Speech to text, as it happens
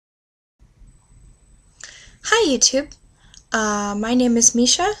Hi YouTube, my name is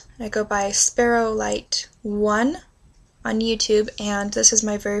Misha. I go by Sparrowlight1 on YouTube, and this is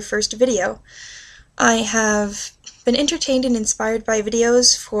my very first video. I have been entertained and inspired by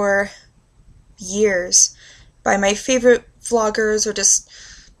videos for years, by my favorite vloggers or just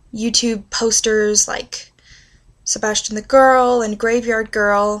YouTube posters like Sebastian the Girl and Graveyard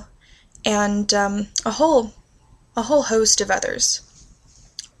Girl, and a whole host of others.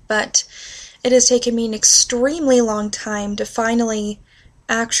 But it has taken me an extremely long time to finally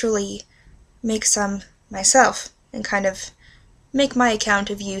actually make some myself and kind of make my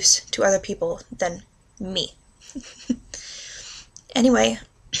account of use to other people than me. Anyway,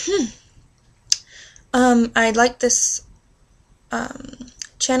 I'd like this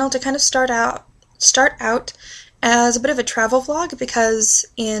channel to kind of start out as a bit of a travel vlog because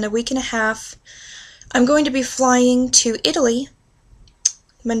in a week and a half I'm going to be flying to Italy,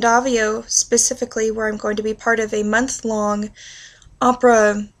 Mondovio specifically, where I'm going to be part of a month-long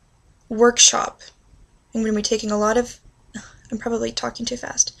opera workshop. I'm going to be taking a lot of... I'm probably talking too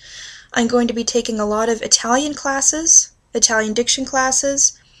fast. I'm going to be taking a lot of Italian classes, Italian diction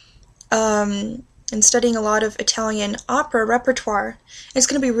classes, and studying a lot of Italian opera repertoire. It's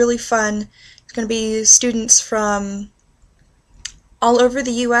going to be really fun. It's going to be students from all over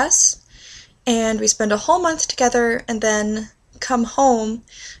the US, and we spend a whole month together and then come home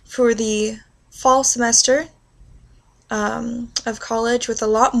for the fall semester of college with a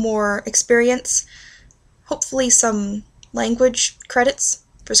lot more experience, hopefully some language credits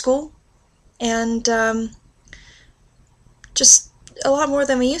for school, and just a lot more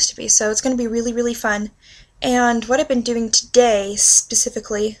than we used to be, so it's going to be really, really fun. And what I've been doing today,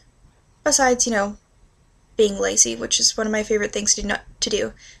 specifically, besides, being lazy, which is one of my favorite things to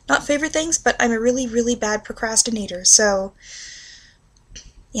do. Not favorite things, but I'm a really, really bad procrastinator, so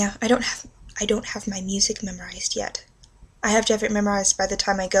yeah, I don't have my music memorized yet. I have to have it memorized by the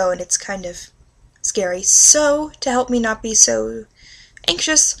time I go, and it's kind of scary. So, to help me not be so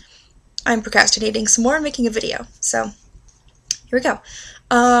anxious, I'm procrastinating some more and making a video. So, here we go.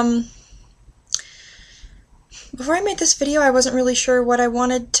 Before I made this video, I wasn't really sure what I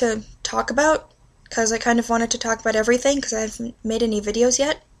wanted to talk about, because I kind of wanted to talk about everything, because I haven't made any videos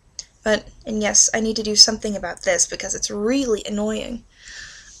yet. And yes, I need to do something about this, because it's really annoying.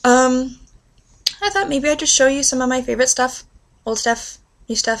 I thought maybe I'd just show you some of my favorite stuff, old stuff,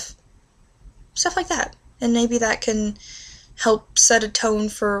 new stuff like that, and maybe that can help set a tone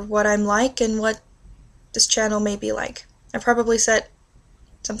for what I'm like and what this channel may be like. I probably said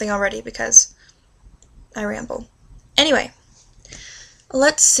something already because I ramble. Anyway,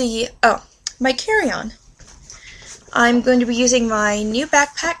 let's see. Oh, my carry-on. I'm going to be using my new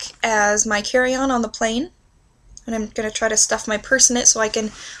backpack as my carry-on on the plane. And I'm going to try to stuff my purse in it so I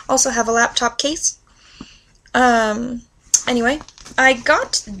can also have a laptop case. Anyway, I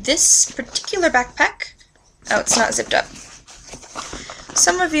got this particular backpack. Oh, it's not zipped up.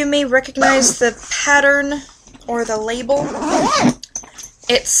 Some of you may recognize the pattern or the label.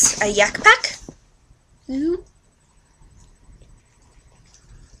 It's a Yak Pack. Yak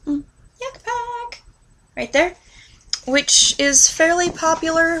Pack! Right there. Which is fairly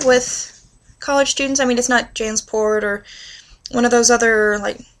popular with college students. I mean, it's not Jansport or one of those other,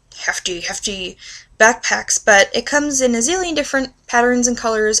 like, hefty backpacks, but it comes in a zillion different patterns and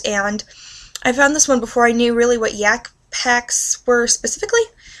colors, and I found this one before I knew really what Yak Packs were specifically.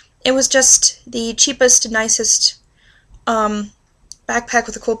 It was just the cheapest and nicest backpack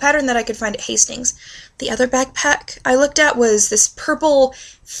with a cool pattern that I could find at Hastings. The other backpack I looked at was this purple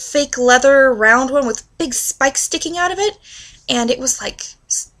fake leather round one with big spikes sticking out of it, and it was like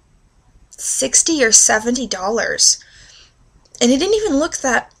 $60 or $70. And it didn't even look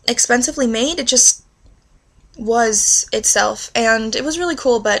that expensively made, it just was itself. And it was really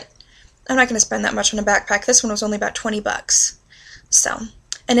cool, but I'm not going to spend that much on a backpack. This one was only about 20 bucks. So,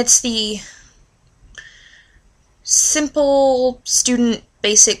 and it's the simple student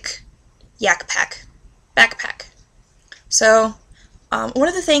basic Yak Pack backpack. So, one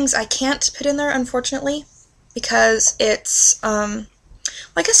of the things I can't put in there, unfortunately, because it's,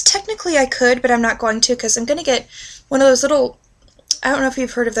 I guess technically I could, but I'm not going to, because I'm going to get one of those little, I don't know if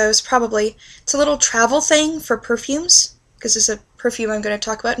you've heard of those, probably. It's a little travel thing for perfumes, because it's a perfume I'm going to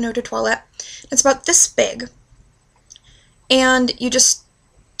talk about, Eau de Toilette. It's about this big, and you just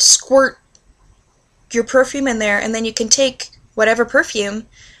squirt your perfume in there, and then you can take whatever perfume,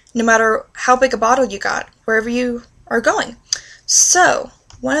 no matter how big a bottle you got, wherever you are going. So,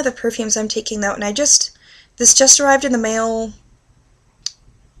 one of the perfumes I'm taking, though, and this just arrived in the mail,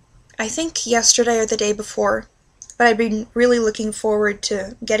 I think yesterday or the day before, but I've been really looking forward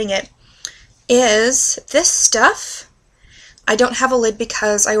to getting it, is this stuff. I don't have a lid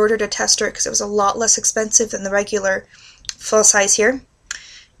because I ordered a tester because it was a lot less expensive than the regular full size here.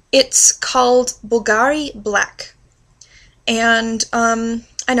 It's called Bulgari Black. And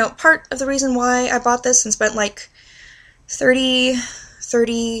I know part of the reason why I bought this and spent like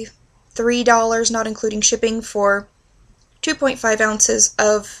 $33 not including shipping for 2.5 ounces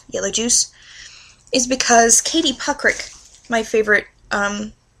of yellow juice is because Katie Puckrick, my favorite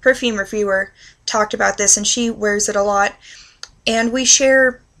perfume reviewer, talked about this, and she wears it a lot. And we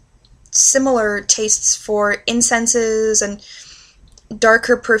share similar tastes for incenses and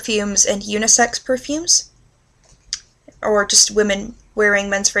darker perfumes and unisex perfumes, or just women wearing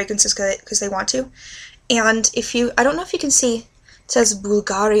men's fragrances because they want to. And I don't know if you can see, it says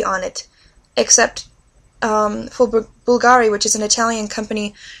Bulgari on it, except for Bulgari, which is an Italian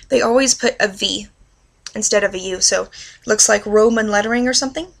company, they always put a V instead of a U, so it looks like Roman lettering or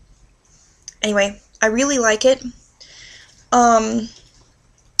something. Anyway, I really like it.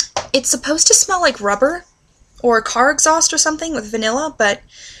 It's supposed to smell like rubber or car exhaust or something with vanilla, but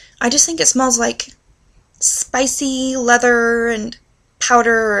I just think it smells like spicy leather and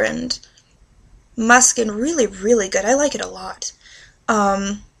powder and musk and really, really good. I like it a lot.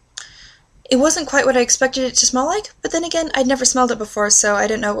 It wasn't quite what I expected it to smell like, but then again, I'd never smelled it before, so I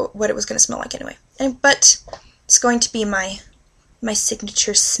didn't know what it was going to smell like anyway. But it's going to be my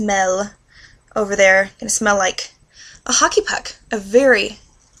signature smell over there. Going to smell like a hockey puck, a very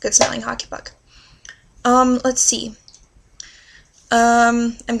good smelling hockey puck. Let's see.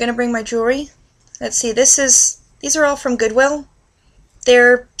 I'm going to bring my jewelry. Let's see, these are all from Goodwill.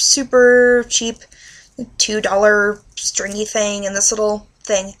 They're super cheap, $2 stringy thing and this little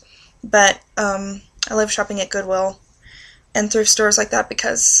thing. But I love shopping at Goodwill and thrift stores like that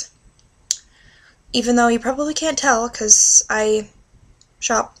because even though you probably can't tell because I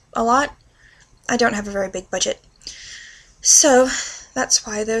shop a lot, I don't have a very big budget. So that's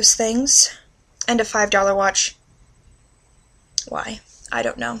why those things. And a $5 watch. Why? I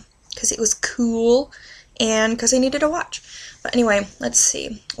don't know. Because it was cool and because I needed a watch. But anyway, let's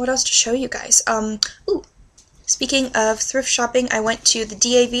see. What else to show you guys? Speaking of thrift shopping, I went to the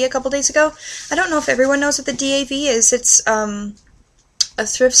DAV a couple days ago. I don't know if everyone knows what the DAV is. It's a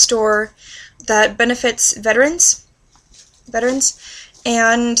thrift store that benefits veterans.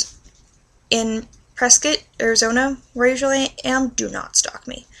 And in Prescott, Arizona, where I usually am, do not stalk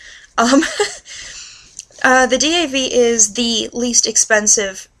me. The DAV is the least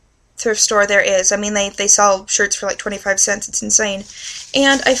expensive thrift store there is. I mean, they sell shirts for like 25 cents. It's insane.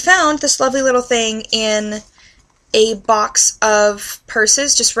 And I found this lovely little thing in a box of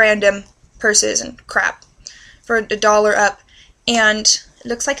purses, just random purses and crap, for $1 up. And it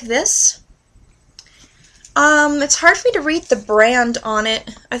looks like this. It's hard for me to read the brand on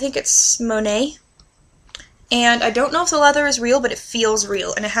it. I think it's Monet. And I don't know if the leather is real, but it feels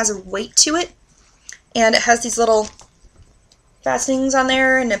real. And it has a weight to it. And it has these little fastenings on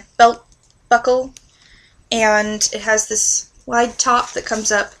there and a belt buckle. And it has this wide top that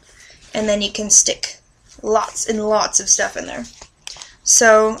comes up. And then you can stick lots and lots of stuff in there.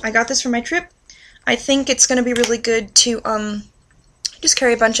 So I got this for my trip. I think it's going to be really good to just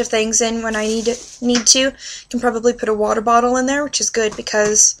carry a bunch of things in when I need to. Can probably put a water bottle in there, which is good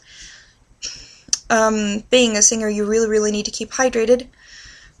because being a singer, you really, really need to keep hydrated.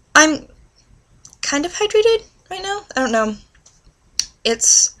 I'm kind of hydrated right now. I don't know.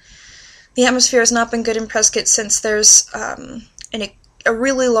 The atmosphere has not been good in Prescott since there's a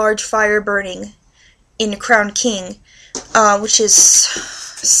really large fire burning in Crown King, which is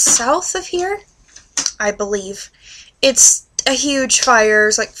south of here, I believe. It's a huge fire.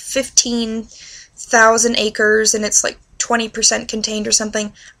 It's like 15,000 acres, and it's like 20% contained or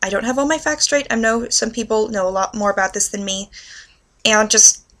something. I don't have all my facts straight. I know some people know a lot more about this than me, and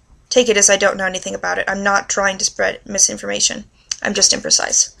just take it as I don't know anything about it. I'm not trying to spread misinformation. I'm just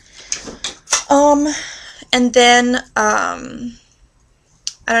imprecise. And then, I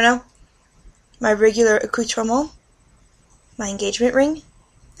don't know, my regular accoutrement, my engagement ring.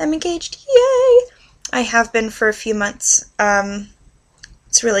 I'm engaged, yay! I have been for a few months.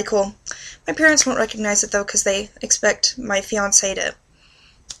 It's really cool. My parents won't recognize it though because they expect my fiancé to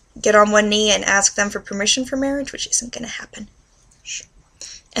get on one knee and ask them for permission for marriage, which isn't going to happen. Shh.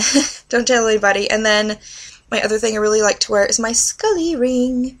 Don't tell anybody. And then my other thing I really like to wear is my Scully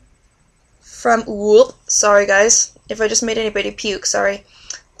ring from, sorry guys, if I just made anybody puke, sorry.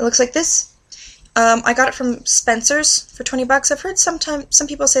 It looks like this. I got it from Spencer's for 20 bucks. I've heard some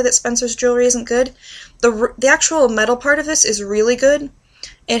people say that Spencer's jewelry isn't good. The actual metal part of this is really good.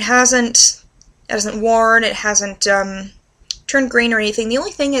 It hasn't worn, it hasn't turn green or anything. The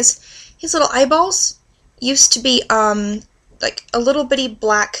only thing is his little eyeballs used to be like a little bitty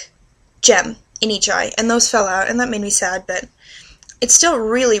black gem in each eye, and those fell out, and that made me sad, but it's still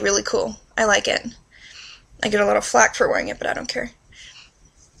really, really cool. I like it. I get a lot of flack for wearing it, but I don't care.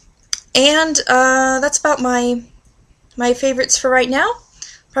 And that's about my favorites for right now.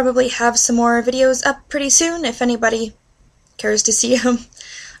 Probably have some more videos up pretty soon if anybody cares to see them.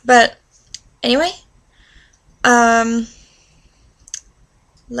 But anyway, love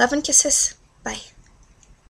and kisses.